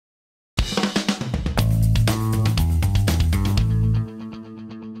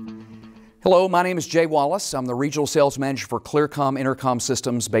Hello, my name is Jay Wallace. I'm the Regional Sales Manager for Clear-Com Intercom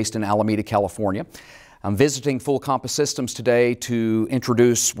Systems based in Alameda, California. I'm visiting Full Compass Systems today to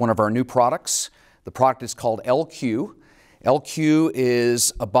introduce one of our new products. The product is called LQ. LQ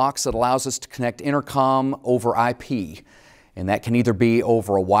is a box that allows us to connect intercom over IP. And that can either be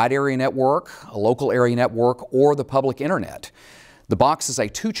over a wide area network, a local area network, or the public internet. The box is a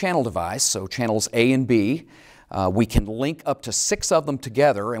two-channel device, so channels A and B. We can link up to 6 of them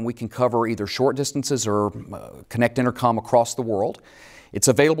together, and we can cover either short distances or connect intercom across the world. It's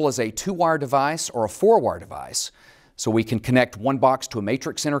available as a 2-wire device or a 4-wire device. So we can connect one box to a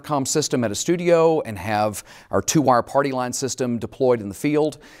matrix intercom system at a studio and have our 2-wire Partyline system deployed in the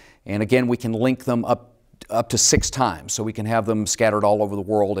field. And again, we can link them up to 6 times, so we can have them scattered all over the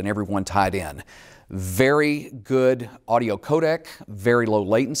world and everyone tied in. Very good audio codec, very low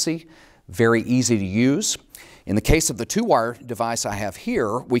latency, very easy to use. In the case of the 2-wire device I have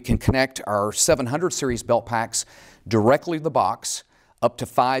here, we can connect our 700 series belt packs directly to the box. Up to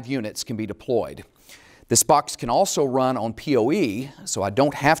 5 units can be deployed. This box can also run on PoE, so I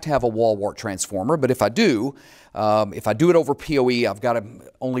don't have to have a wall wart transformer, but if I do it over PoE, I've got to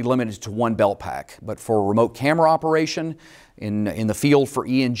only limit it to 1 belt pack. But for remote camera operation, in the field for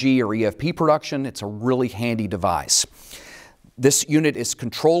ENG or EFP production, it's a really handy device. This unit is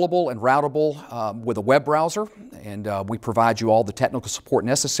controllable and routable with a web browser, and we provide you all the technical support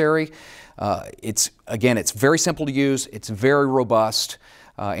necessary. It's very simple to use, it's very robust,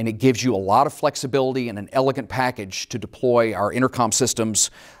 and it gives you a lot of flexibility and an elegant package to deploy our intercom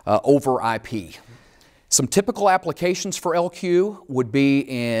systems over IP. Some typical applications for LQ would be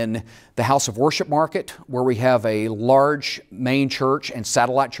in the house of worship market, where we have a large main church and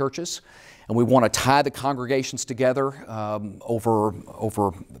satellite churches, and we want to tie the congregations together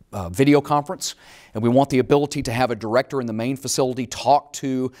over video conference. And we want the ability to have a director in the main facility talk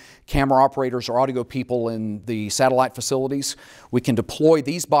to camera operators or audio people in the satellite facilities. We can deploy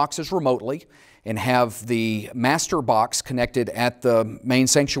these boxes remotely and have the master box connected at the main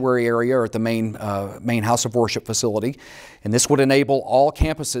sanctuary area or at the main house of worship facility. And this would enable all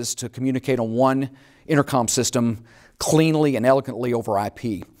campuses to communicate on one intercom system cleanly and elegantly over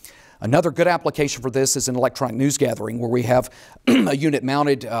IP. Another good application for this is in electronic news gathering, where we have a unit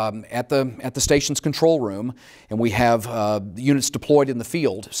mounted at the station's control room, and we have units deployed in the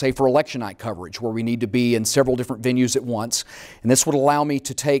field, say for election night coverage, where we need to be in several different venues at once. And this would allow me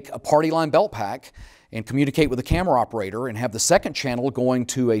to take a Partyline belt pack and communicate with the camera operator and have the second channel going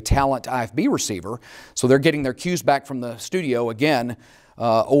to a Talent IFB receiver, so they're getting their cues back from the studio again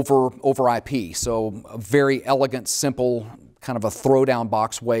over IP. So a very elegant, simple, kind of a throwdown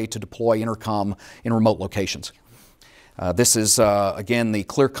box way to deploy intercom in remote locations. This is, again, the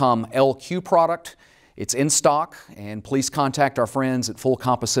Clear-Com LQ product. It's in stock, and please contact our friends at Full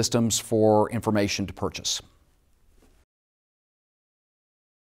Compass Systems for information to purchase.